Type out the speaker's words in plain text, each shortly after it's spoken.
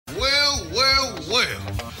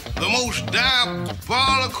most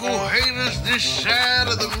diabolical haters this side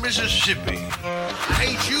of the Mississippi. I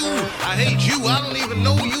hate you. I hate you. I don't even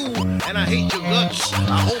know you. And I hate your guts.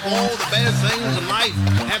 I hope all the bad things in life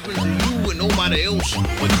happen to you and nobody else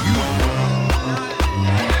but you.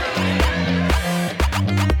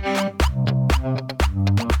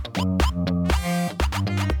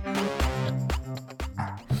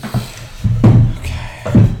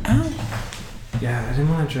 Yeah, I didn't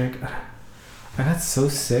want to drink. I got so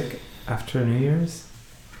sick after New Year's,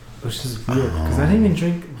 which is weird because I didn't even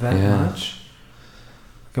drink that much.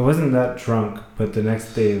 Like, I wasn't that drunk, but the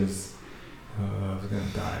next day it was. I was gonna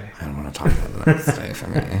die. I don't want to talk about the next day for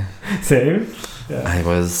me. Same. Yeah. I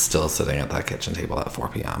was still sitting at that kitchen table at 4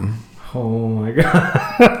 p.m. Oh my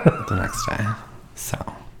god. The next day. So.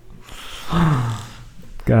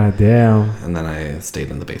 God damn. And then I stayed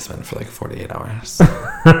in the basement for like 48 hours.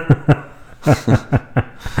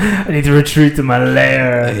 I need to retreat to my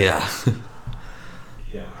lair. Yeah.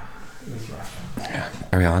 Yeah. It was rough. Yeah.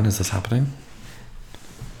 Are we on? Is this happening?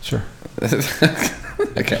 Sure.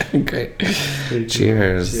 Okay, great.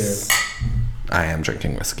 Cheers. Cheers. I am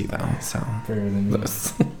drinking whiskey though, so. Better than me.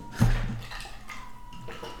 This. It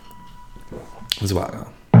was a while ago.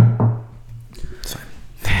 It's fine.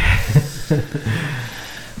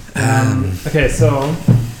 Okay, so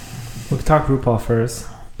we'll talk RuPaul first.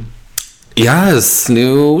 Yes,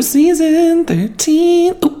 new season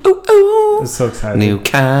 13. Ooh, ooh, ooh. I'm so excited. New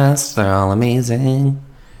cast, they're all amazing.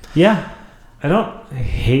 Yeah, I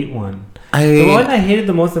hate one. The one I hated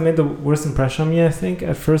the most, that made the worst impression on me, I think,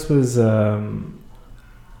 at first was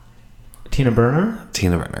Tina Burner.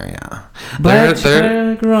 Tina Burner, yeah. But she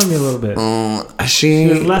kind of grew on me a little bit. She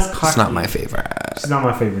was less cocky. She's not my favorite. She's not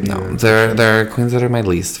my favorite either. No, there are queens that are my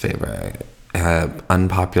least favorite.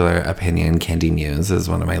 Unpopular opinion, Candy Muse is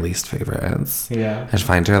one of my least favorites. Yeah. I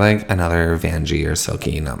find her like another Vanjie or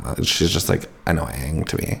Silky. She's just like annoying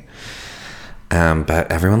to me.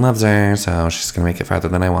 But everyone loves her, so she's gonna make it farther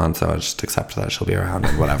than I want. So I'll just accept that she'll be around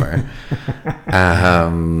and whatever.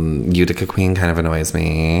 Utica Queen kind of annoys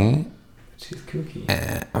me. She's kooky.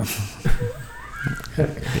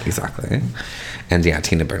 Exactly. And yeah,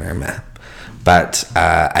 Tina Burner, meh. But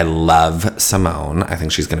I love Simone. I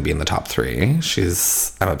think she's going to be in the top 3.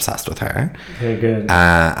 I'm obsessed with her. Okay, good.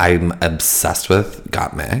 I'm obsessed with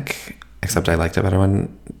Got Mick, except I liked it better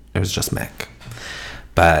when it was just Mick.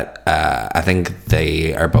 But I think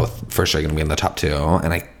they are both for sure going to be in the top 2,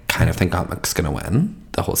 and I kind of think Got Mick's going to win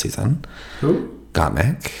the whole season. Who? Got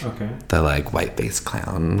Mick. Okay. The like white-faced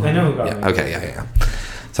clown. I know who Got Mick. Okay, yeah.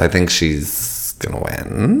 So I think she's going to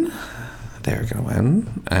win. They're gonna win.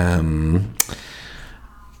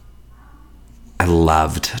 I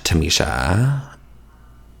loved Tamisha.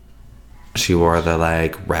 She wore the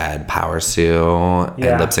like red power suit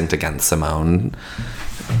and lip synced against Simone.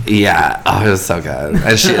 Yeah, it was so good.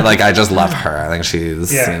 And she I just love her. I think she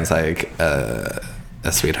seems like a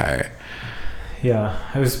sweetheart. Yeah,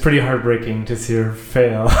 it was pretty heartbreaking to see her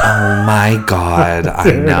fail. Oh my god,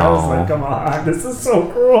 I know. I was like, come on, this is so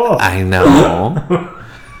cruel. I know.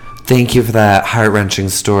 Thank you for that heart-wrenching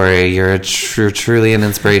story. You're truly an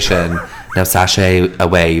inspiration. Now sashay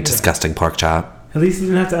away, you disgusting pork chop. At least you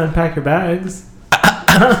didn't have to unpack your bags.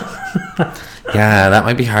 Yeah, that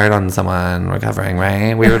might be hard on someone recovering,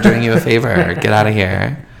 right? We were doing you a favor. Get out of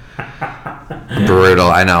here. Brutal.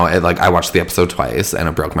 I know. I watched the episode twice, and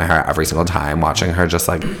it broke my heart every single time watching her. Just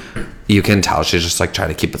like, you can tell she's just like trying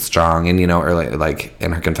to keep it strong, and early like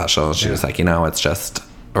in her confessional, she was like, it's just.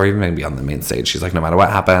 Or even maybe on the main stage, she's like, no matter what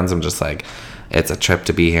happens, I'm just like, it's a trip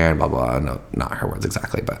to be here and blah, blah, blah. No, not her words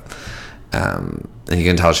exactly, but and you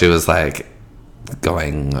can tell she was like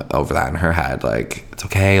going over that in her head. Like, it's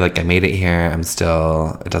okay. Like, I made it here. I'm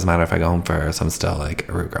still, it doesn't matter if I go home first. I'm still like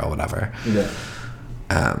a root girl, whatever. Yeah.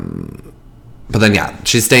 But then, yeah,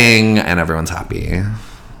 she's staying and everyone's happy.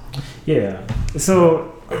 Yeah.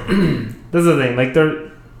 So that's the thing. Like,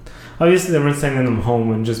 obviously, they weren't sending them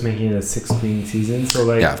home and just making it a 6-queen season. So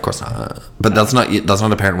like, yeah, of course not. But that's not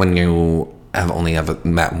apparent when you have only ever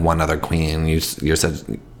met one other queen. You're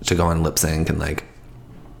said to go on lip sync and like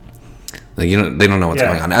they don't know what's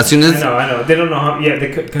going on. As soon as I know they don't know how. Yeah,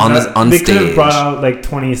 they could on they stage. Could have brought out like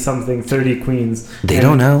 20-something, 30 queens. They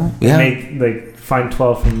don't know. Yeah, make find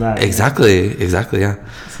 12 from that. Exactly. Yeah.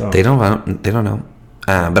 So. They don't know.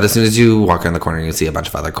 But as soon as you walk around the corner and you see a bunch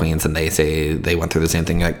of other queens and they say they went through the same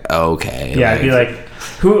thing, you're like, okay. Yeah, I'd be like,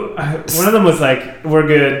 who? One of them was like, we're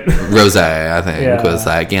good. Rose, I think, was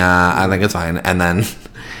like, yeah, I think it's fine. And then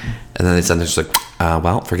they said, they're just like,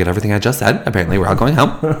 well, forget everything I just said. Apparently, we're all going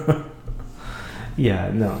home.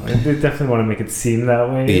 Yeah, no. They definitely want to make it seem that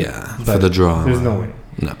way. Yeah, for the drama. There's no way.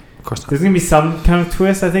 No. Of course not. There's gonna be some kind of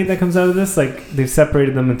twist, I think, that comes out of this. Like, they've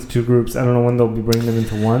separated them into two groups. I don't know when they'll be bringing them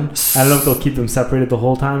into one. I don't know if they'll keep them separated the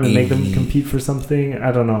whole time and make them compete for something.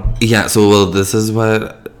 I don't know. Yeah, so, well, this is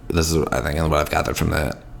I think, and what I've gathered from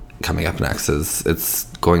the coming up next is it's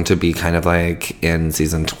going to be kind of like in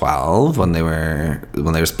season 12 when they were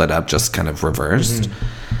split up, just kind of reversed.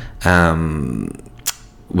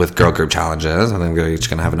 With girl group challenges. I think they're each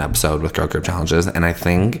going to have an episode with girl group challenges. And I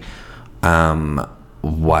think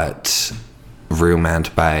what Rue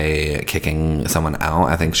meant by kicking someone out,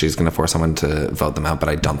 I think she's going to force someone to vote them out, but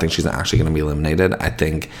I don't think she's actually going to be eliminated. I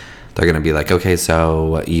think they're going to be like, okay,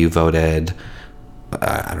 so you voted,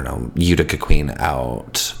 I don't know, Utica Queen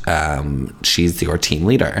out. She's your team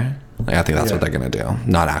leader. Like, I think that's what they're going to do.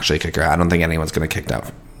 Not actually kick her out. I don't think anyone's going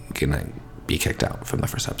to be kicked out from the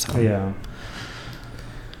first episode. Yeah.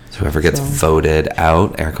 So whoever gets voted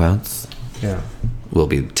out, air quotes, will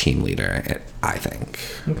be team leader, I think.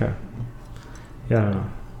 Okay. Yeah, I don't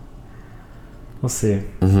know. We'll see.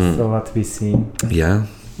 Still a lot to be seen. Yeah.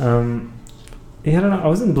 I don't know. I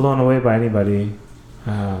wasn't blown away by anybody.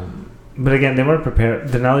 But again, they weren't prepared.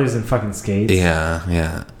 Denali was in fucking skates.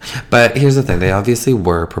 Yeah. But here's the thing. They obviously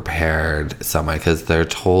were prepared somewhat because they're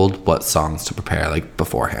told what songs to prepare, like,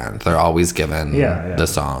 beforehand. They're always given the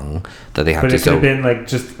song that they have to. But it could have been, like,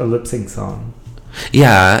 just a lip sync song.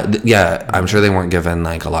 Yeah. I'm sure they weren't given,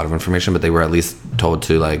 like, a lot of information, but they were at least told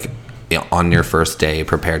to, like, on your first day,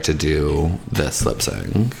 prepare to do this lip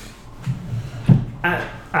sync. I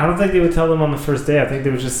don't think they would tell them on the first day. I think they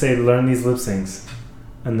would just say, learn these lip syncs.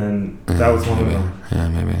 And then that was one of them. Yeah,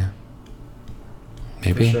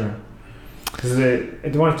 maybe. For sure. Because they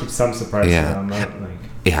want to keep some surprise around that. Like.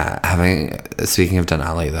 Yeah, speaking of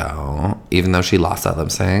Denali, though, even though she lost that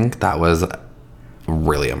lip sync, that was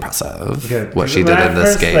really impressive. Good. What she did in the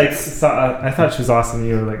skates. I thought she was awesome.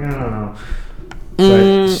 You were like, I don't know.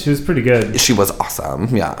 But she was pretty good. She was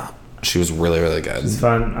awesome. Yeah. She was really, really good. She's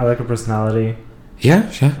fun. I like her personality. Yeah.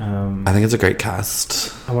 I think it's a great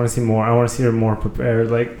cast. I want to see more. I want to see her more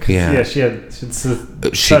prepared. Like, she could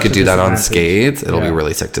do that on skates. It'll be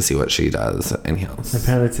really sick to see what she does in heels.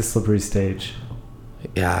 Apparently, it's a slippery stage.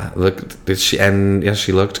 Yeah, she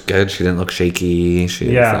looked good. She didn't look shaky. She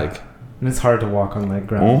was like, and it's hard to walk on that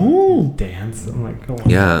ground and dance. I'm like, come on.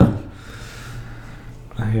 Yeah.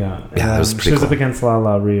 It was pretty she was cool. up against La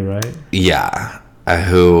La Ree, right? Yeah.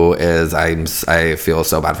 Who is, I feel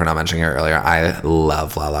so bad for not mentioning her earlier. I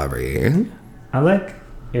love La La Ree. I like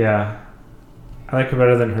her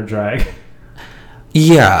better than her drag.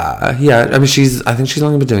 Yeah. I mean, I think she's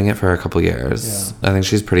only been doing it for a couple years. I think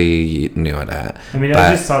she's pretty new at it. I mean,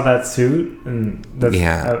 I just saw that suit, and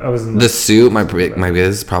I was in the suit. My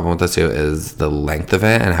biggest problem with the suit is the length of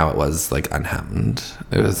it and how it was, like, unhemmed.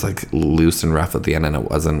 It was, like, loose and rough at the end, and it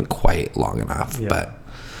wasn't quite long enough. But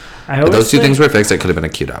if those two things were fixed, it could have been a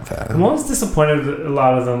cute outfit. I'm always disappointed with a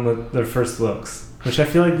lot of them with their first looks, which I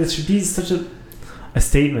feel like this should be such a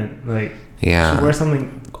statement. Like, should wear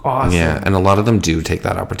something awesome. Yeah, and a lot of them do take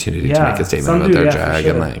that opportunity to make a statement about their drag,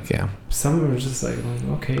 and some of them are just like,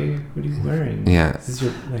 okay, what are you wearing? Yeah, this is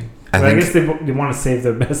your, like. I guess they want to save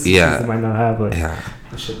their best. Yeah, they might not have a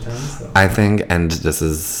shit ton. So. I think, and this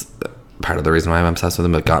is part of the reason why I'm obsessed with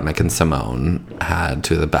them. But Gottmik and Simone had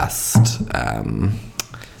two of the best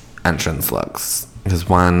entrance looks, because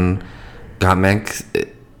one, Gottmik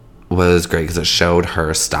was great because it showed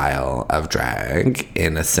her style of drag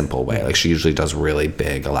in a simple way. Like, she usually does really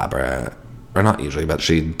big, elaborate, or not usually, but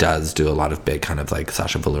she does do a lot of big kind of like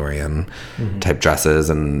Sacha Velourian type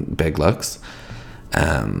dresses and big looks.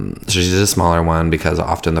 So she did a smaller one because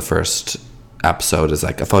often the first episode is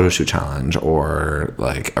like a photo shoot challenge or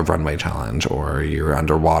like a runway challenge, or you're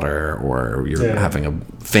underwater, or you're having a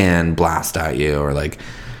fan blast at you, or like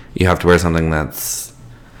you have to wear something that's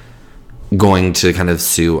going to kind of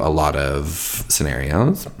suit a lot of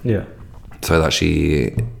scenarios. Yeah. So I thought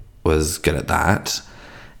she was good at that.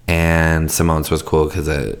 And Simone's was cool because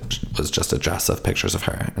it was just a dress of pictures of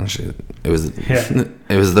her, and it was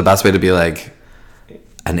the best way to be like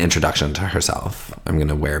an introduction to herself. I'm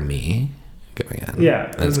gonna wear me going in.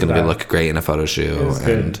 Yeah. And it's gonna look great in a photo shoot.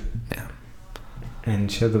 And yeah.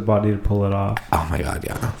 And she had the body to pull it off. Oh my god,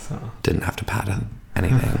 yeah. So. Didn't have to pad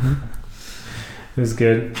anything. It was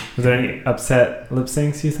good. Was there any upset lip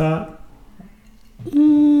syncs you thought?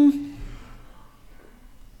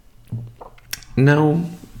 No.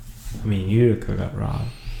 I mean, Utica got robbed.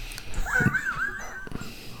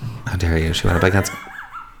 How dare you? She went up against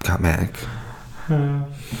Gottmik.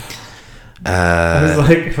 I was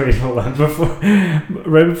like, wait, hold on.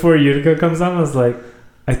 Right before Utica comes on, I was like,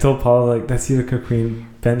 I told Paul, like, that's Utica Queen.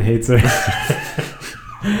 Ben hates her.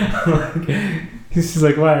 She's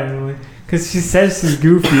like, why? And I'm like, because she says she's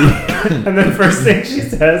goofy. And the first thing she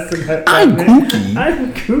says to that I'm kooky.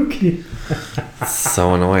 I'm kooky.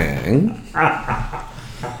 So annoying. I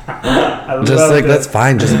Just love like, it. that's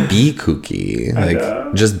fine. Just be kooky. I Like,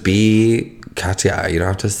 know. just be Katya. You don't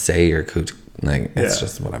have to say you're kooky. Like, it's Yeah.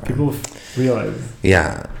 just whatever. People realize.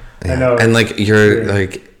 Yeah. I know. And like, you're weird.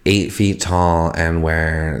 like 8 feet tall and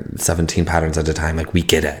wear 17 patterns at a time. Like, we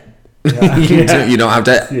get it. Yeah. You don't have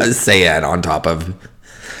to Yeah. say it on top of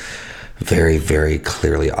very, very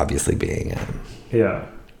clearly, obviously being it. Yeah.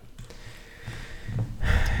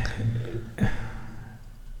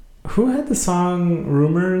 Who had the song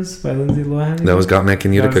Rumors by Lindsay Lohan? That was Got Mick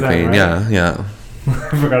and Utica That was that, Queen. right? Yeah.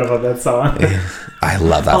 I forgot about that song. I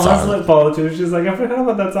love that I'll song. let Paula too. She's like, I forgot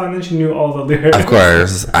about that song. Then she knew all the lyrics. Of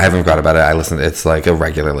course. I haven't forgot about it. I listened. It's like a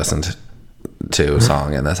regular listened to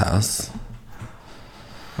song in this house.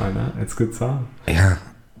 Why not? It's a good song. Yeah.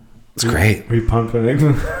 It's great. Were you pumped when it,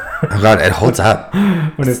 Oh God, it holds up.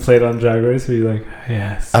 when it played on Drag Race? Were you like,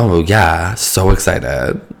 yes? Oh yeah, so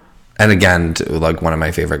excited. And again, like one of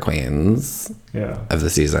my favorite queens Yeah. of the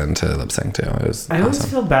season to lip sync to. It was I always awesome.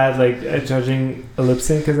 feel bad like at judging a lip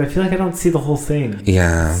sync because I feel like I don't see the whole thing.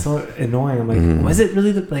 Yeah. It's so annoying. I'm like, Mhm. was it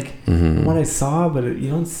really Mhm. what I saw? But you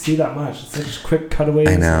don't see that much. It's such quick cutaways.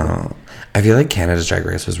 I know. I feel like Canada's Drag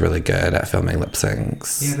Race was really good at filming lip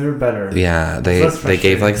syncs. Yeah, they were better. Yeah, It's less they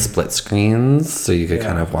gave like frustrating. split screens so you could Yeah.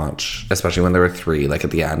 kind of watch, especially when there were 3. Like at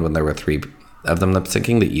the end, when there were 3 of them lip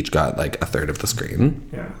syncing, they each got like a third of the screen.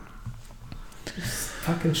 Yeah. Just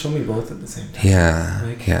fucking show me both at the same time. Yeah,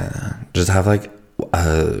 Like- yeah. Just have like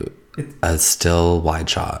a still wide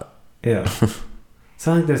shot. Yeah. It's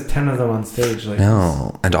not like there's 10 of them on stage. Like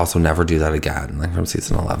No, and also never do that again. Like from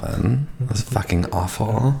season 11, it was fucking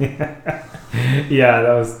awful. Yeah,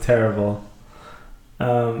 that was terrible.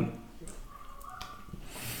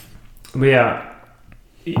 But yeah.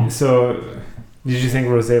 So, did you think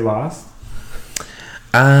Rosé lost?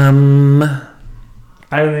 I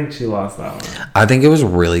don't think she lost that one. I think it was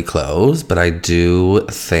really close, but I do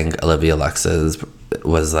think Olivia Lex's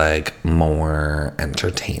was like more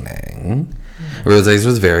entertaining. Rosé's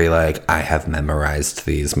was very like, I have memorized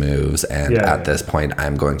these moves, and Yeah, at yeah. this point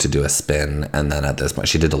I'm going to do a spin, and then at this point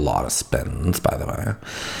she did a lot of spins, by the way.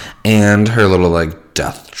 And her little like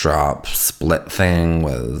death drop split thing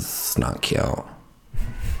was not cute.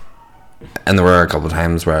 And there were a couple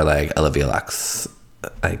times where like Olivia Lex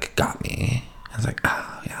like got me. I was like,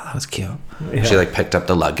 oh yeah, that was cute. Yeah. She like picked up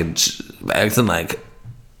the luggage bags and like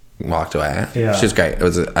walked away. Yeah. She was great.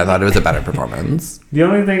 I thought it was a better performance. The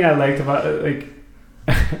only thing I liked about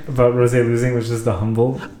about Rosé losing was just the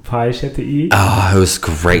humble pie she had to eat. Oh, it was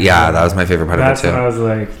great. Yeah, that was my favorite part That's of it when I too.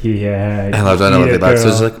 was like, yeah. I loved when eat Olivia it, Lex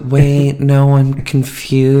was girl. like, wait, no, I'm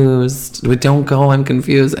confused. Wait, don't go, I'm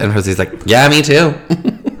confused. And Rosé's like, yeah, me too.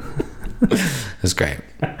 It was great.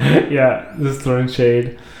 Yeah, just throwing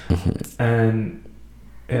shade. Mm-hmm. And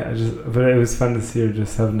yeah, but it was fun to see her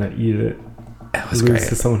just having to eat it. It was Lose great.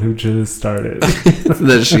 to someone who just started.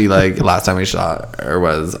 That she like last time we shot her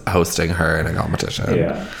was hosting her in a competition.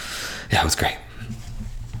 Yeah. Yeah, it was great.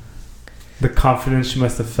 The confidence she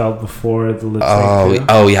must have felt before the lip sync. Oh, too.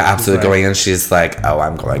 oh yeah, absolutely. It's like- Going in, she's like, "Oh,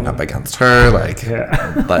 I'm going up against her. Like,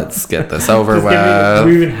 Yeah. let's get this over Just with. do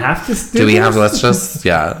we even have to Do we have? this? Let's just,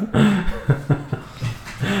 yeah."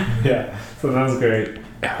 Yeah. So that was great.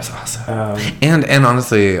 It was awesome. Um, And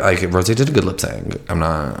honestly, like Rosie did a good lip sync. I'm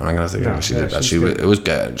not gonna say No, she yeah, did that. she's good. It was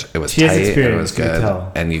good. It was She has tight. It experience, was you can good,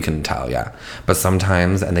 tell. and you can tell, yeah. But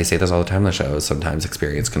sometimes, and they say this all the time in the shows, sometimes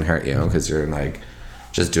experience can hurt you because you're like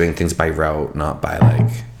just doing things by rote, not by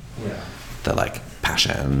like yeah. the like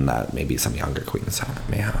passion that maybe some younger queens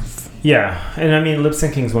may have. Yeah, and I mean lip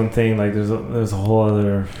syncing is one thing. Like there's a whole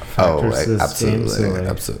other Oh, factors to this absolutely, game. So like,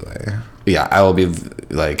 absolutely. Yeah, I will be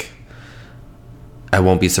like, I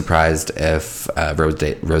won't be surprised if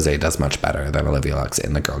Rosé does much better than Olivia Lux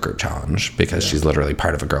in the girl group challenge because she's literally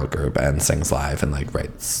part of a girl group and sings live and like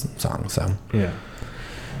writes songs. So yeah.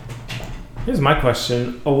 Here's my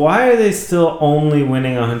question: why are they still only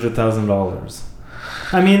winning $100,000?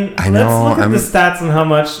 I mean, I know, let's look at the stats and how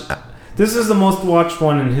much. This is the most watched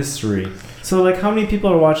one in history. So, like, how many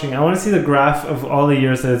people are watching? I want to see the graph of all the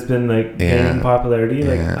years that it's been like gaining popularity.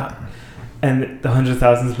 Like, Yeah. and the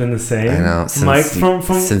 100,000's been the same. I know since, Like from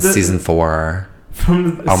since the, season 4,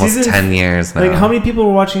 from almost season, 10 years now. Like, how many people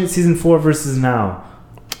were watching it season 4 versus now?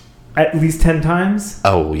 At least 10 times.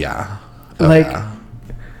 Oh yeah, oh, Like- yeah.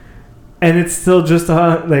 And it's still just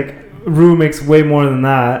like Rue makes way more than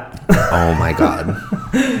that. Oh my god.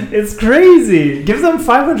 It's crazy. Give them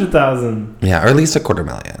 500,000. Yeah, or at least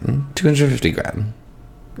 $250,000, $250,000.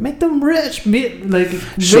 Make them rich.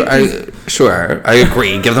 Sure, I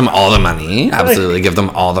agree. Give them all the money. Absolutely, give them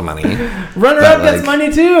all the money. Runner-up gets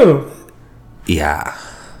money too. Yeah.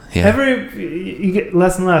 You get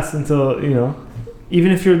less and less until,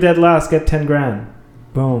 even if you're dead last, get 10 grand.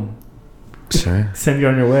 Boom. Sure. Send you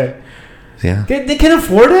on your way. Yeah. They can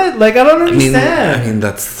afford it? I don't understand. I mean,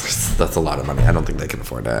 that's a lot of money. I don't think they can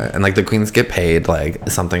afford it. And the queens get paid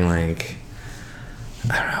something like,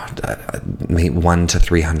 I don't know, maybe $100 to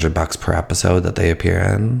 $300 per episode that they appear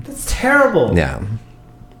in. That's terrible. Yeah.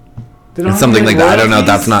 It's something like that. I don't know.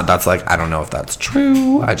 That's I don't know if that's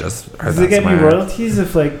true. I just heard that. Do they get any royalties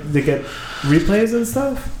if they get replays and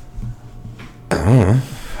stuff? I don't know.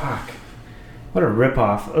 Fuck. What a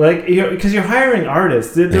ripoff! Because you're hiring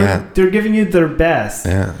artists, they're giving you their best.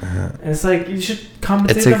 Yeah, and it's you should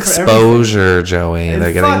compensate it's them for exposure, Joey.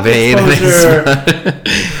 They're getting paid.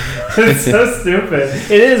 It's so stupid.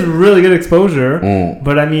 It is really good exposure,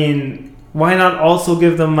 but I mean, why not also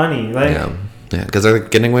give them money? Yeah, because they're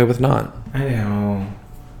getting away with not. I know,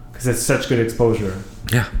 because it's such good exposure.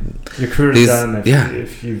 Yeah, your career is done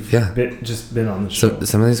if you've just been on the show. So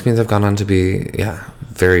some of these queens have gone on to be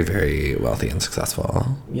very, very wealthy and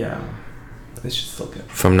successful. Yeah, they should still get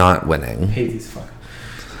from not winning. Pay these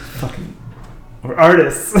fucking or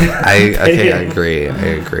artists. I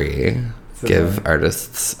agree. Give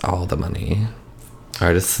artists all the money.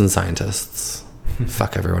 Artists and scientists.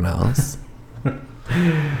 Fuck everyone else.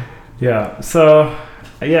 Yeah. So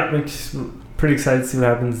I'm pretty excited to see what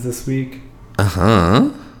happens this week.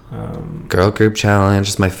 Girl group challenge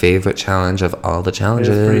is my favorite challenge of all the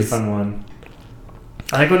challenges. It's a pretty fun one.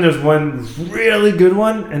 I like when there's one really good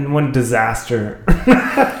one and one disaster.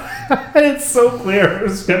 And it's so clear.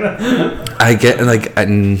 I get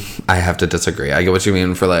I have to disagree. I get what you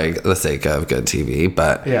mean for the sake of good TV,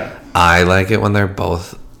 but I like it when they're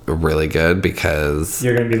both really good because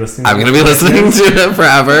you're gonna be listening. I'm gonna be listening to it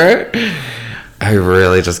forever. I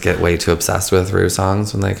really just get way too obsessed with Rue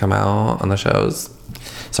songs when they come out on the shows.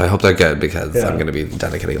 So I hope they're good because I'm going to be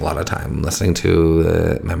dedicating a lot of time listening to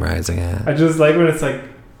it, memorizing it. I just like when it's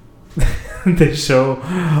they show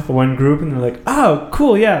one group and they're like, oh,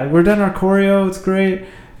 cool, yeah, we're done our choreo, it's great.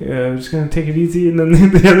 Yeah, we're just going to take it easy. And then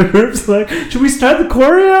the other group's like, should we start the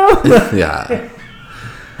choreo? Yeah.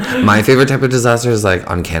 My favorite type of disaster is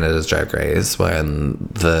on Canada's Drag Race when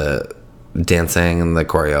the dancing and the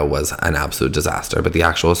choreo was an absolute disaster, but the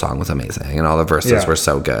actual song was amazing and all the verses were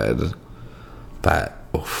so good. But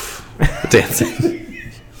the dancing.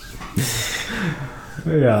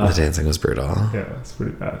 The dancing was brutal. Yeah, it's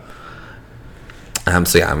pretty bad.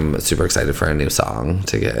 So I'm super excited for a new song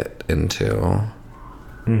to get into. All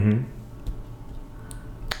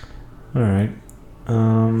right.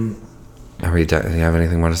 Are we done? Do you have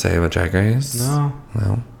anything more to say about Drag Race? No.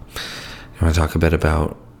 You want to talk a bit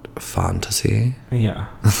about fantasy? Yeah.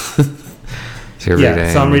 So you're reading.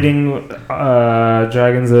 So I'm reading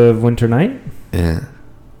Dragons of Winter Night. Yeah.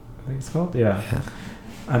 I think it's called. Yeah.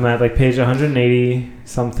 I'm at page 180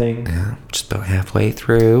 something. Yeah. Just about halfway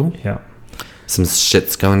through. Yeah. Some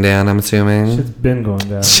shit's going down, I'm assuming. Shit's been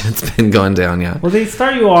going down. Yeah. Well, they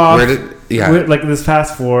start you off with this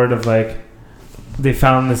fast forward of they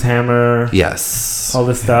found this hammer. Yes. All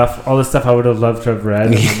this stuff I would have loved to have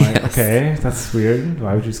read. And I'm like, okay, that's weird.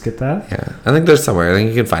 Why would you skip that? Yeah. I think there's somewhere. I think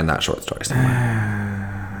you can find that short story somewhere.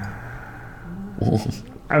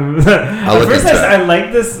 At first, I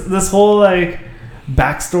like this whole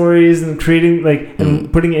backstories and creating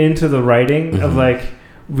and putting it into the writing of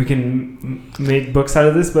we can make books out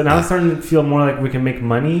of this, but now it's starting to feel more like we can make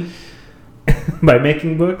money by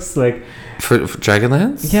making books for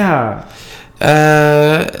Dragonlance. Yeah.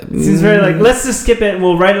 It seems very let's just skip it and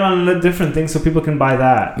we'll write it on a different thing so people can buy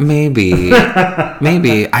that. Maybe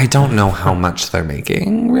I don't know how much they're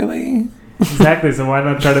making really. Exactly, so why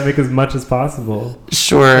not try to make as much as possible?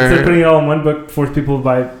 Sure. Instead of putting it all in one book, force people to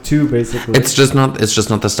buy two, basically. It's just not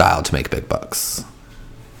the style to make big books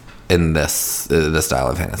in this style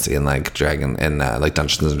of fantasy and dragon and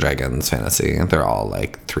Dungeons and Dragons fantasy. They're all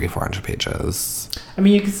 300-400 pages. I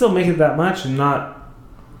mean, you can still make it that much and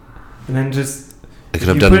then just they could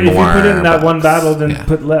have done more. If you put it in that books. one battle, then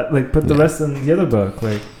put the rest in the other book.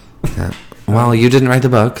 Yeah. Well, you didn't write the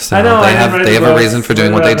book, so I know, they have a reason for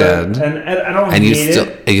doing what they did. And I don't and hate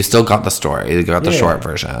it. You still got the story. You got the short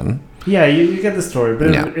version. Yeah, you get the story, but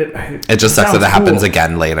it just sucks that it happens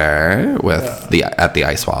again later with at the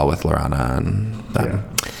ice wall with Lorana and them.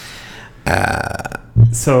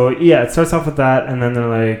 So it starts off with that, and then they're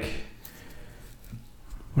like,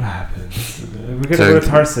 "What happens? We gotta go to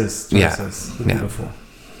Tarsus. Tarsus, beautiful.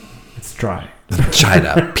 It's dry.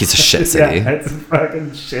 China, piece of shit city. Yeah, it's a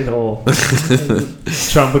fucking shithole.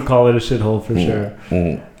 Trump would call it a shithole for sure.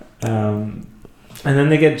 And then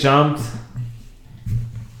they get jumped.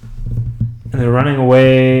 And they're running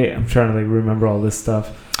away. I'm trying to like remember all this stuff.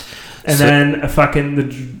 And then fucking the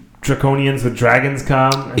Draconians with dragons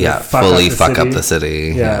come. And fully fuck up the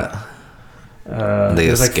city. Yeah. They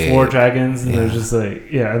there's escape. like 4 dragons, and they're just like,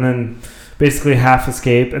 and then basically half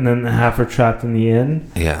escape, and then half are trapped in the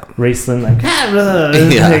inn. Yeah. Raceland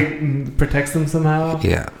like protects them somehow.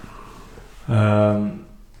 Yeah.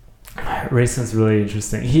 Raceland's really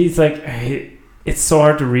interesting. He's like, it's so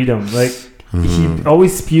hard to read him. Like, he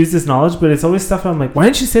always spews this knowledge, but it's always stuff I'm like, why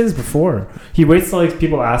didn't you say this before? He waits till like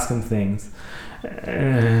people ask him things.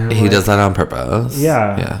 He does that on purpose.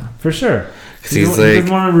 Yeah. For sure. He doesn't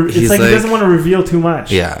want to he doesn't want to reveal too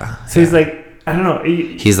much. Yeah. So he's like, I don't know.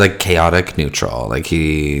 He's like chaotic neutral. Like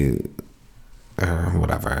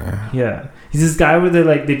whatever. Yeah. He's this guy where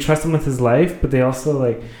they trust him with his life, but they also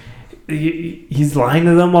like, he's lying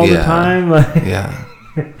to them all the time. Like,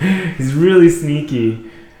 he's really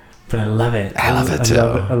sneaky, but I love it. I love it too.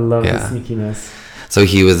 I love the sneakiness. So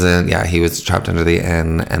he was trapped under the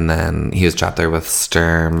inn, and then he was trapped there with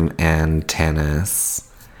Sturm and Tanis.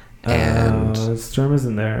 And Sturm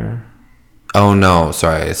isn't there. Oh no,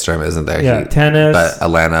 sorry, Sturm isn't there. Yeah, Tanis. But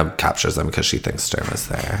Alana captures him because she thinks Sturm is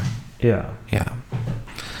there. Yeah.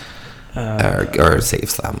 Or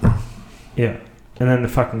saves them. Yeah. And then the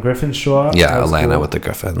fucking griffins show up. Yeah, Alana with the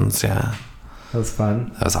griffins. Yeah. That was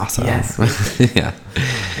fun. That was awesome. Yes. Yeah.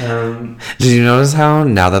 Did you notice how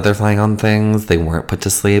now that they're flying on things, they weren't put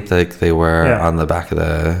to sleep? Like they were on the back of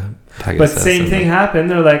the Pegasus. But same thing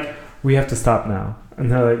happened. They're like, we have to stop now.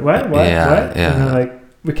 And they're like, what? Yeah. And they're like,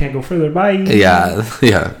 we can't go further. Bye. Yeah.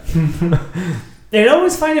 I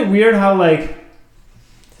always find it weird how like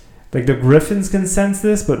the Griffins can sense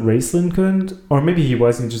this, but Raceland couldn't. Or maybe he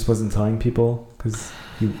just wasn't telling people because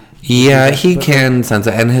he can sense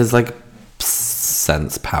it, and his like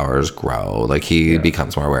sense powers grow. Like he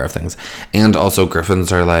becomes more aware of things, and also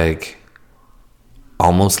Griffins are like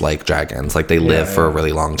almost like dragons. Like they live for a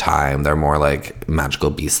really long time. They're more like magical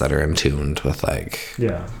beasts that are in tuned with like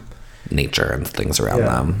nature and things around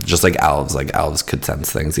them. Just like elves. Like elves could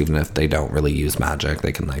sense things even if they don't really use magic.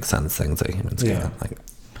 They can like sense things that humans can't. Like,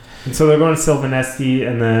 and so they're going to Sylvanesti,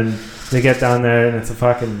 and then they get down there, and it's a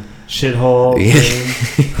fucking shithole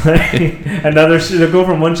thing. Another shit. They go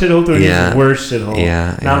from one shithole to an worse shithole.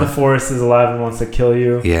 Now the forest is alive and wants to kill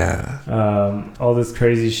you. All this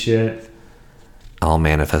crazy shit. All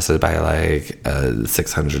manifested by like a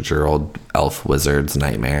 600-year-old elf wizard's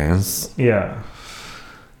nightmares. Yeah.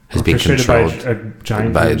 Who's being controlled by a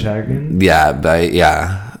giant dragon.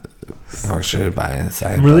 Orchestrated by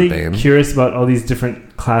I'm really curious about all these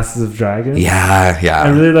different classes of dragons. Yeah. I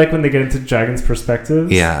really like when they get into dragons'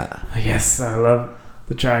 perspectives. Yeah. Yes, I love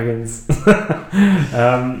the dragons.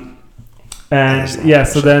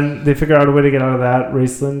 So then they figure out a way to get out of that.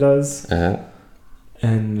 Raceland does.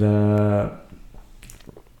 And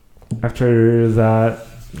after that,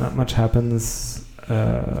 not much happens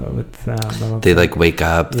with them. They like wake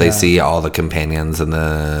up. They see all the companions in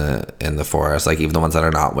the forest, like even the ones that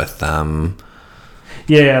are not with them.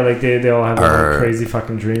 Like they all have a crazy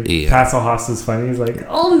fucking dream. Tasselhoff is funny. He's like,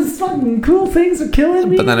 all these fucking cool things are killing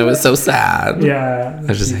me. But then it was so sad. Yeah.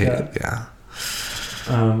 I just hate it. Yeah.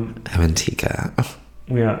 Him and Tika.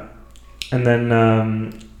 Yeah. And then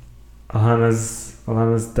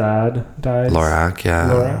Alana's dad dies. Lorak,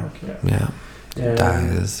 yeah.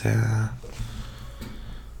 Dies,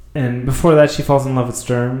 And before that, she falls in love with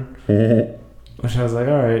Sturm. Which I was like,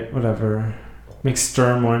 alright, whatever. Makes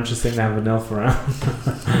Sturm more interesting to have an elf around.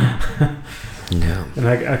 And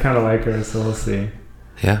I kind of like her, so we'll see.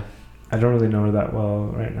 Yeah. I don't really know her that well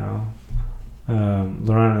right now.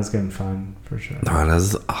 Lorana's getting fun, for sure.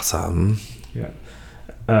 Lorana's awesome. Yeah.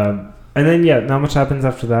 And then, not much happens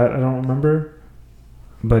after that. I don't remember.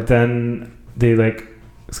 But then they, like,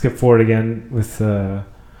 skip forward again with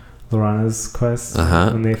Lorana's quest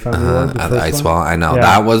when they found the orb, at the ice wall. I know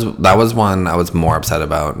that was one I was more upset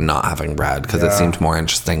about not having read because it seemed more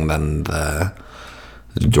interesting than the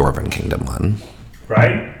Dwarven Kingdom one.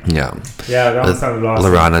 Right? Yeah. Yeah, that one sounded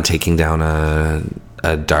awesome. Lorana taking down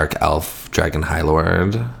a dark elf dragon high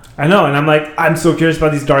lord. I know, and I'm like, I'm so curious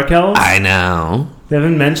about these dark elves. I know. They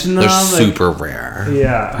haven't mentioned them. They're super rare.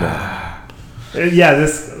 Yeah.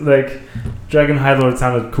 This like Dragon High Lord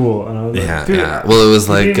sounded cool, and I was like, dude, well, it was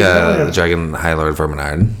like Dragon High Lord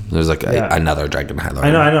Verminard. There's like another Dragon High Lord.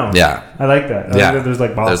 I know. Yeah, I like that. I like that there's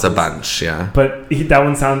like bosses. There's a bunch. Yeah, but that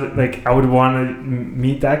one sounded like I would want to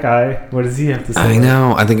meet that guy. What does he have to say? I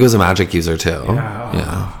know. I think it was a magic user too.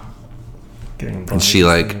 Yeah. getting And she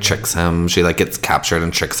like tricks him. She like gets captured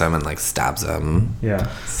and tricks him and like stabs him. Yeah,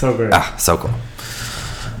 so great. So cool.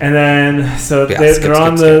 And then so they're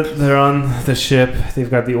on the ship. They've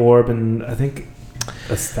got the orb and I think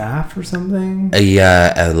a staff or something.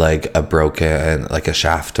 Like a broken, like a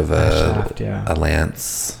shaft of a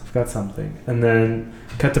lance. I've got something. And then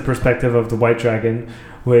cut the perspective of the white dragon,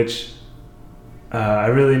 which I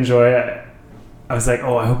really enjoy. I was like,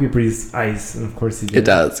 oh, I hope he breathes ice, and of course he did. It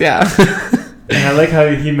does, yeah. And I like how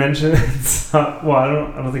he mentions. Well, I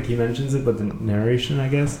don't think he mentions it, but the narration, I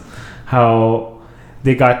guess, how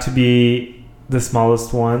they got to be the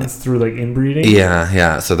smallest ones through like inbreeding.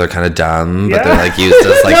 Yeah. So they're kind of dumb, but they're like used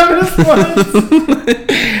as like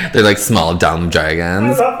they're like small dumb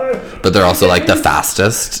dragons, but they're also like the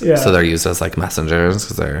fastest. Yeah. So they're used as like messengers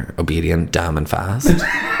because they're obedient, dumb, and fast.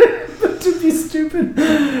 To be stupid,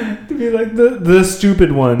 to be like the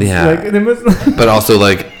stupid ones. Yeah. Like, they must but also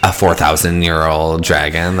like a 4,000-year-old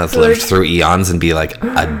dragon that's lived through eons and be like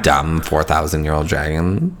a dumb 4,000-year-old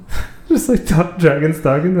dragon. Just like dragons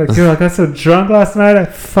talking like, dude, I got so drunk last night I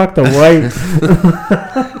fucked a wife.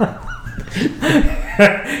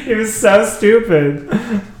 It was so stupid.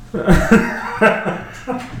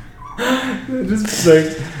 Just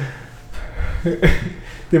like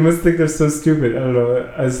they must think they're so stupid. I don't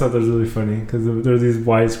know. I just thought that was really funny because there are these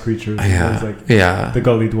wise creatures. Yeah. Like yeah. The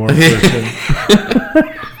Gully Dwarf version.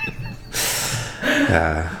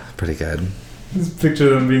 Yeah, pretty good. Just picture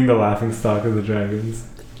them being the laughing stock of the dragons.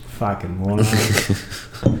 Fucking morons.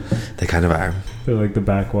 They kind of are. They're like the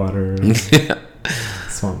backwater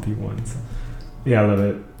swampy ones. Yeah, I love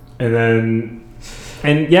it.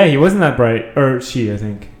 And yeah, he wasn't that bright. Or she, I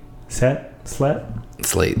think. Slate,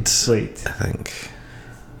 I think.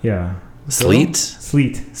 Yeah. Sleet.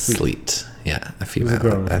 Yeah, a female.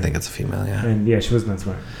 Girl, I think it's a female, yeah. And yeah, she wasn't that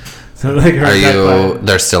smart. So like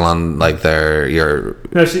they're still on like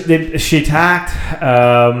No, she attacked,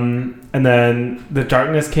 and then the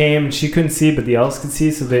darkness came and she couldn't see but the elves could see,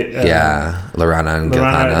 so they Lorana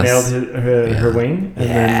nailed her wing,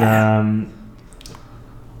 and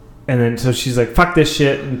then so she's like, fuck this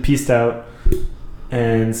shit, and peaced out.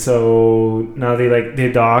 And so now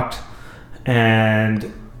they docked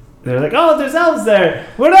and they're like, oh, there's elves there,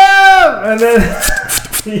 what up? And then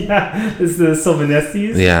yeah, it's the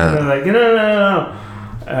Sylvanestes. Yeah. And they're like, no.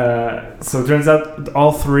 So it turns out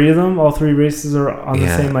all three races are on the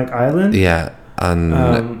same like island. Yeah,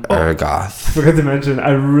 on Ergoth. I forgot to mention,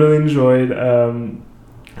 I really enjoyed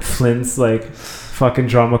Flint's like fucking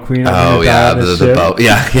drama queen. The boat.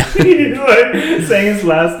 Yeah. He's like saying his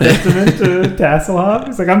last testament to Tasselhoff.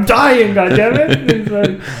 He's like, I'm dying, goddammit. And he's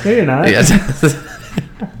like, no, you're not. Yeah.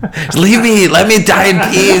 Leave me. Let me die in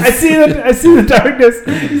peace. I see the darkness.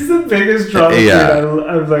 He's the biggest drama queen.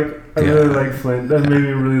 I really like Flint. That made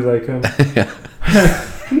me really like him.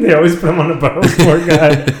 They always put him on a boat. Poor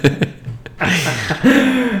guy.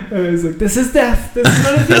 He's like, this is death. This is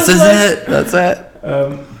what it feels like. That's it.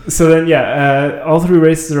 So then, all three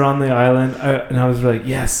races are on the island, and I was like,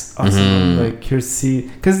 yes, awesome. Mm-hmm. Like, here's to see,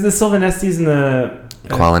 because the Sylvanestes and the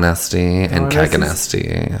Qualinesti and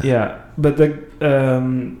Kaganesti. Yeah, but the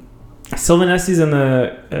Sylvanestes and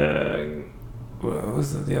the what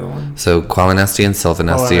was the other one? So Qualinesti and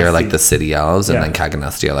Sylvanesti are like the city elves, and then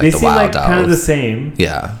Kaganesti are like the wild elves. They seem like kind of the same.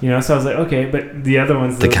 Yeah. So I was like, okay, but the other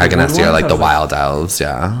ones, the Kaganesti are like the wild elves.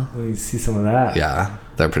 Yeah. You see some of that. Yeah.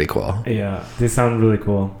 They're pretty cool. Yeah, they sound really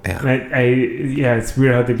cool. Yeah, and it's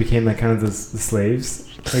weird how they became like kind of the slaves.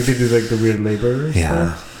 Like they do like the weird labor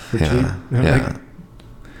stuff for cheap.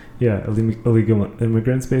 Illegal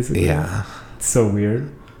immigrants basically. Yeah, it's so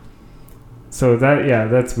weird. So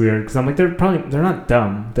that's weird because I'm like they're not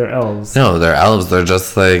dumb. They're elves. No, they're elves. They're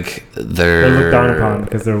just like they're looked down upon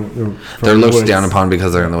because they're looked down upon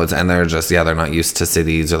because they're in the woods, and they're just they're not used to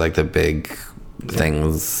cities or like the big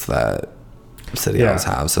things that city elves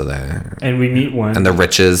have, so and we meet one, and the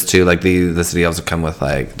riches too, like the city elves come with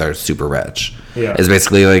like they're super rich. Yeah, it's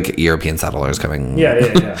basically like European settlers coming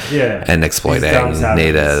and exploiting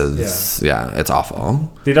natives. Yeah, it's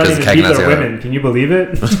awful. They don't even beat their women. Can you believe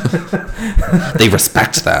it? They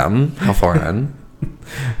respect them. How foreign.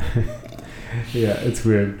 Yeah, it's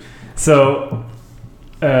weird. So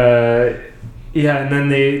and then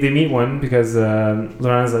they meet one because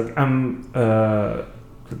Lorana's like, I'm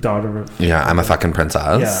daughter of I'm a fucking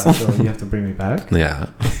princess. So you have to bring me back. Yeah.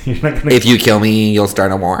 You're not gonna if you kill me, you'll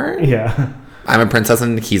start a war. Yeah. I'm a princess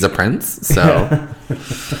and he's a prince, so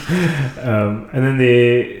and then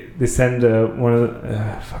they send one of the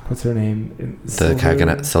what's her name? The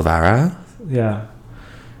Silvara? Yeah.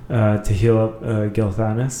 To heal up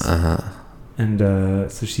Gilthanis. Uh-huh. And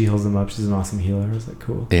so she heals him up. She's an awesome healer. I was like,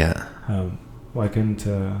 cool. Yeah. Why couldn't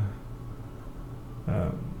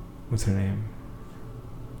what's her name?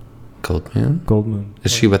 Goldmoon.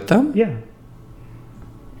 Is she with them? Yeah.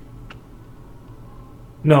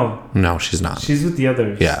 No. No, she's not. She's with the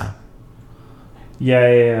others. Yeah.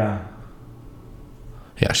 Yeah.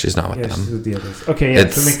 Yeah, she's not with them. She's with the others. Okay, yeah.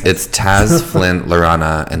 It's Taz, Flint,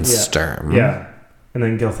 Lorana, and Sturm. Yeah. And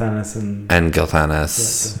then Gilthanas and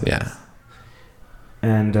Gilthanas. Yeah.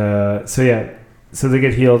 And so they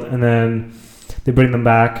get healed, and then they bring them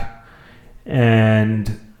back,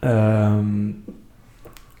 and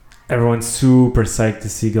everyone's super psyched to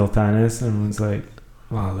see Gilthanas. Everyone's like,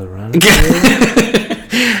 wow, Lorana.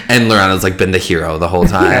 And Lorana's like been the hero the whole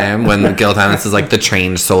time. When Gilthanas is like the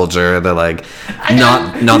trained soldier, they're like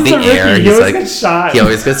not the heir. He always gets shot. He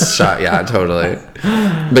always gets shot. Yeah, totally.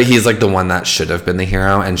 But he's like the one that should have been the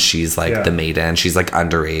hero, and she's like the maiden. She's like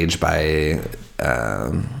underage by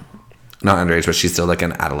not underage, but she's still like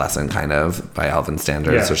an adolescent kind of by elven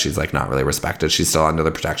standards. Yeah. So she's like not really respected. She's still under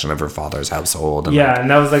the protection of her father's household. And and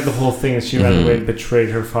that was like the whole thing. Is she ran away and betrayed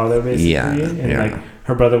her father basically. Yeah, and like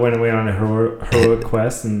her brother went away on a heroic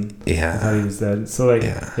quest and thought he was dead. So like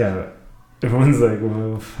everyone's like,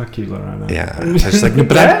 well, fuck you, Lorana. Yeah, she's like,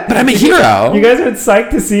 but I'm a hero. You guys are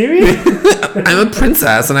psyched to see me. I'm a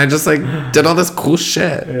princess, and I just like did all this cool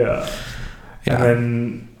shit. Yeah. And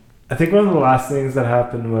then I think one of the last things that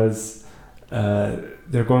happened was.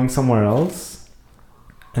 They're going somewhere else,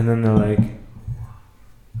 and then they're like,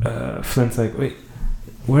 Flint's like, wait,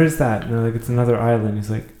 where's that? And they're like, it's another island. He's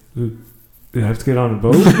like, do you have to get on a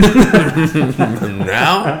boat?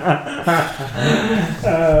 Now?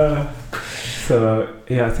 So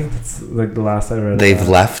I think that's like the last I read. They've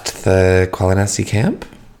left the Qualinesti camp?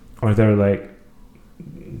 Or they're like,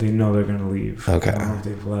 they know they're gonna leave. Okay. I don't know if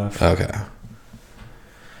they've left. Okay.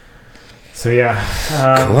 So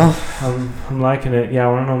cool. I'm liking it. Yeah,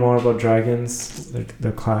 I want to know more about dragons,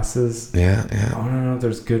 their classes. Yeah. I want to know if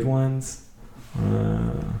there's good ones.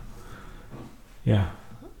 Yeah.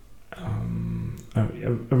 I'm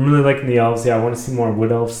really liking the elves. Yeah, I want to see more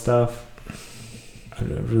wood elf stuff. I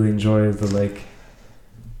really enjoy the like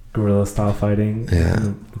guerrilla style fighting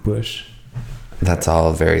in the bush. That's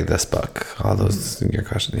all very this book. All those your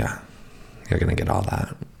questions. Yeah, you're gonna get all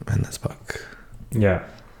that in this book. Yeah.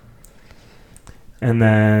 And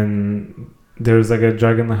then there's like a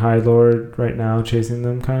dragon the High Lord right now chasing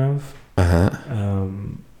them, kind of.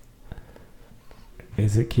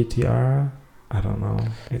 Is it Kitiara? I don't know.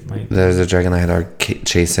 It might. There's a dragon the High Lord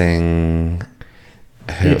chasing.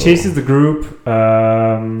 Who? He chases the group.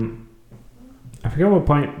 I forget what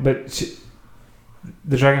point, but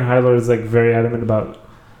the dragon High Lord is like very adamant about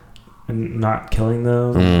not killing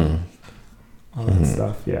them. All that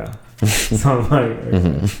stuff. Yeah. So I'm like.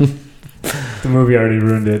 The movie already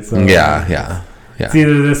ruined it, so yeah. It's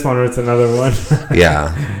either this one or it's another one.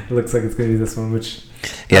 Yeah. It looks like it's gonna be this one, which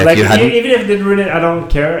like even if it didn't ruin it, I don't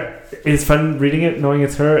care. It's fun reading it, knowing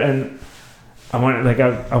it's her, and I want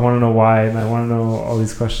to know why, and I want to know all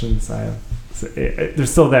these questions. They're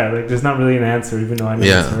still there. Like there's not really an answer, even though I know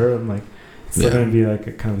it's her. I'm like, it's still gonna be like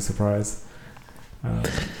a kind of a surprise.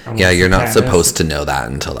 You're not supposed to know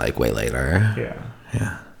that until like way later.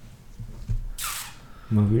 Yeah.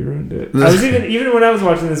 Movie ruined it. I was even when I was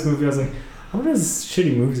watching this movie, I was like, I wonder if this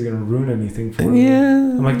shitty movies are gonna ruin anything for me.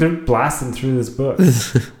 I'm like, they're blasting through this book,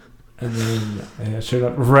 and then I showed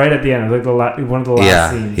up right at the end, like one of the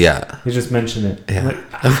last scenes. Yeah, they just mention it. Yeah. Like,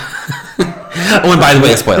 oh, and by the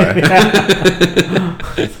way, spoiler.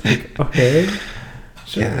 Like, okay,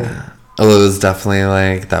 sure. Yeah. Although it was definitely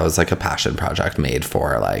like that was like a passion project made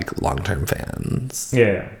for like long-term fans.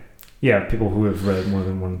 Yeah, people who have read more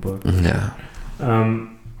than one book. Yeah.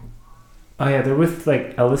 They're with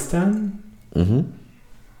like Elistan.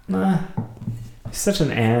 Nah, he's such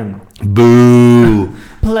an Anne. Boo.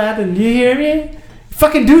 Platin, do you hear me?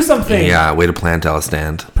 Fucking do something. Yeah, way to plant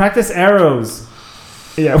Elistan. Practice arrows.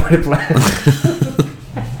 Yeah, way to plant.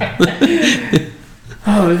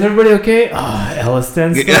 Oh, is everybody okay? Oh,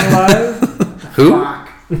 Elistan's still alive. Who? Fuck.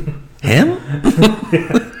 Him?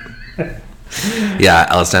 Yeah,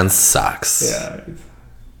 Elistan sucks. Yeah.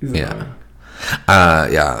 He's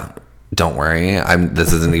Don't worry.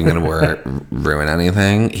 This isn't even going to ruin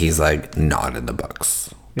anything. He's like not in the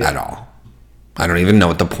books at all. I don't even know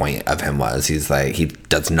what the point of him was. He's like, he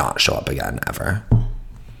does not show up again ever.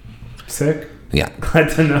 Sick. Yeah.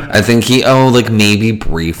 Glad to know. I think maybe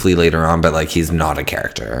briefly later on, but like he's not a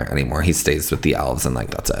character anymore. He stays with the elves and like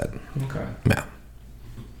that's it. Okay. Yeah.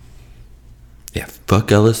 Yeah. Fuck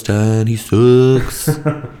Elistan. He sucks.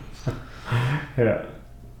 Yeah.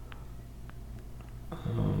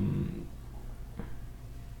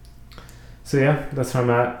 So yeah, that's where I'm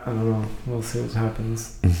at. I don't know. We'll see what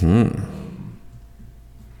happens.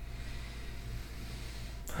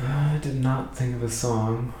 I did not think of a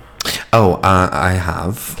song. Oh, I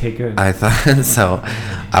have. Okay, good. I thought so.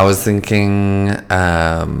 I was thinking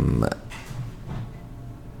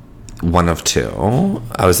one of two.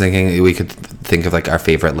 I was thinking we could think of like our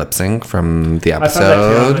favorite lip sync from the episode. I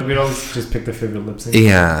thought that too. We'd always just pick the favorite lip sync.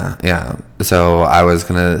 Yeah. So I was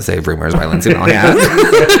gonna say "Rumors" by Lindsay Lohan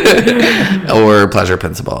or "Pleasure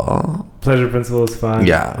Principle." Pleasure Principle is fun.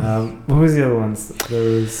 Yeah. What was the other ones?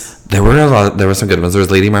 There were a lot. There were some good ones. There was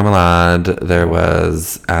Lady Marmalade. There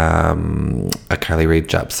was a Carly Rae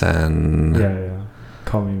Jepsen. Yeah.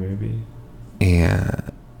 Call Me Maybe. Yeah.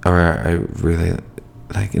 Or I really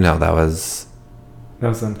like. No, that was. That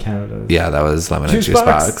was on Canada. Yeah, that was Lemon and Juice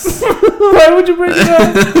Box. Why would you bring it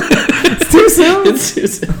up? It's too soon. It's too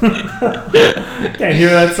soon. Can't hear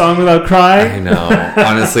that song without crying. I know.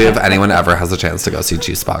 Honestly, if anyone ever has a chance to go see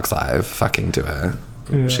Juice Box live, fucking do it.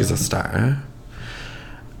 Yeah. She's a star.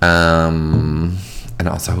 And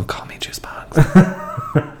also call me Juice Box.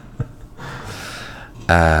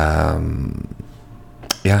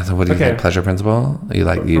 Yeah, so what do you think? Pleasure Principle? You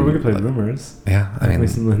like you? Or we could play Rumors. Yeah, I mean, play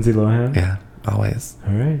some Lindsay Lohan. Yeah, always.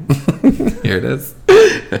 All right. Here it is.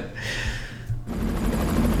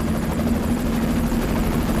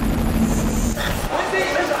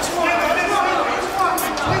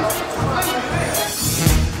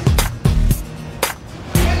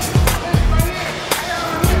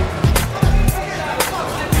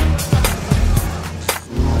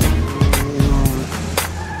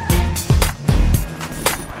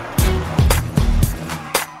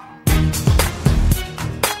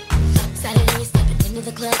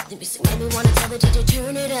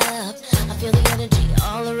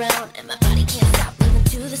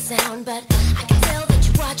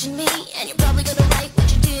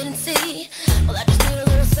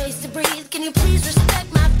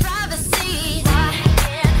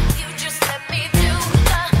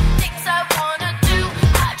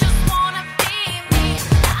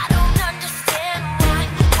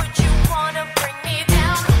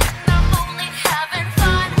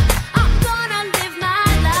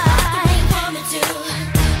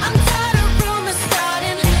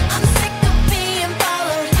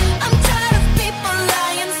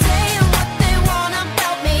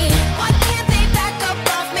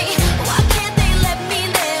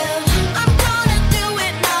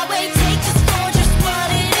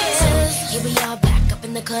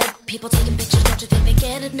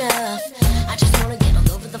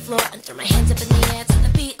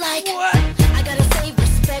 I gotta say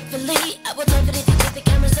respectfully, I would love it if you take the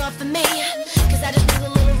cameras off of me.